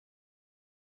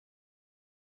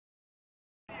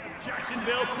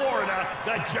Jacksonville, Florida,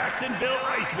 the Jacksonville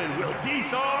Icemen will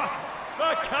dethaw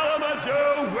the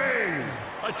Kalamazoo Wings,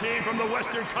 a team from the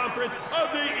Western Conference of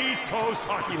the East Coast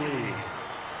Hockey League.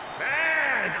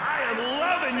 Fans, I am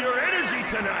loving your energy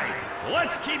tonight.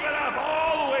 Let's keep it up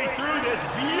all the way through this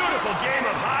beautiful game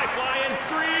of high-flying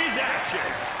threes action.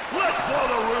 Let's blow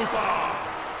the roof off.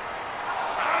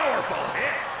 Powerful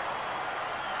hit.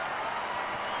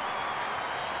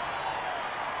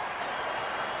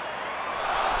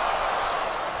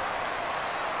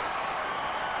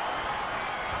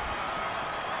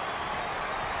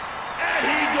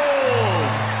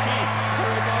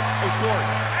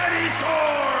 And he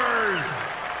scores!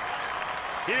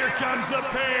 Here comes the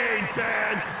pain,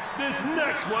 fans. This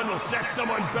next one will set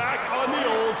someone back on the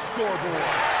old scoreboard.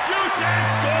 Shoots and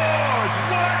scores!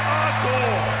 What a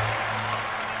goal!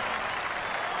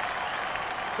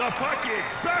 The puck is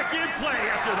back in play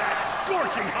after that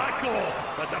scorching hot goal.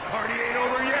 But the party ain't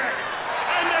over yet.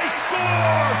 And they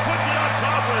score! Puts it on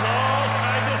top with all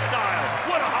kinds of style.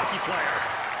 What a hockey player.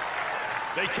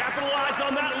 They capitalized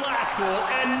on that last goal,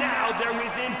 and now they're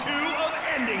within 2 of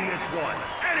ending this one.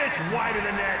 And it's wide of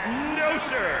the net. No,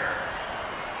 sir.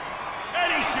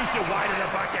 And he shoots it wide of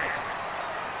the bucket.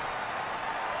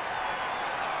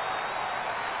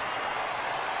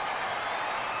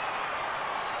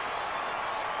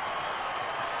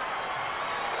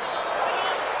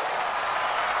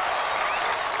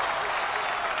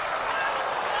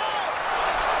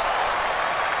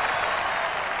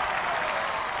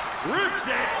 Rips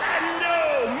it, and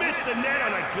no! Missed the net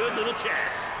on a good little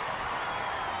chance.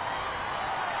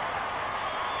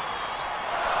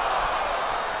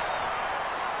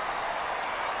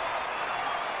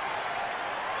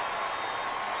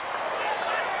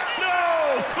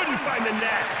 No! Couldn't find the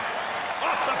net.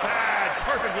 Off the pad.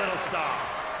 Perfect little stop.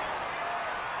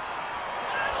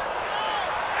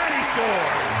 And he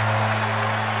scores.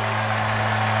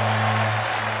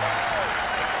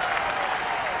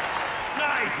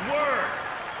 Nice work.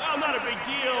 Well, not a big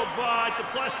deal, but the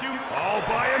 +2 all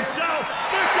by himself.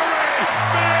 Victory!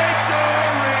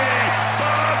 Victory!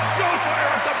 Bob, go fire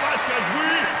up the bus because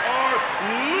we are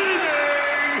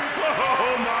leaving!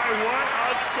 Oh my, what a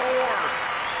score!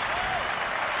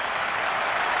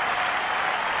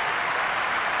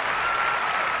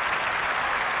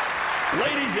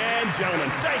 Ladies and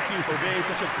gentlemen, thank you for being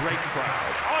such a great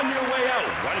crowd. On your way out,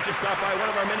 why don't you stop by one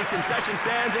of our many concession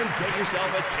stands and get yourself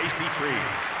a tasty treat.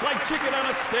 Like chicken on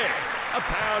a stick, a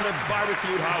pound of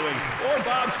barbecued hot wings, or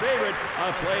Bob's favorite,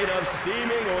 a plate of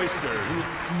steaming oysters.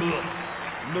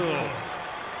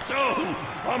 So,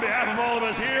 on behalf of all of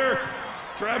us here,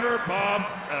 Trevor, Bob,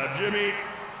 Jimmy,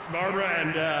 Barbara,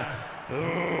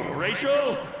 and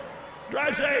Rachel,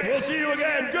 drive safe. We'll see you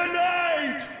again. Good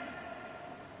night!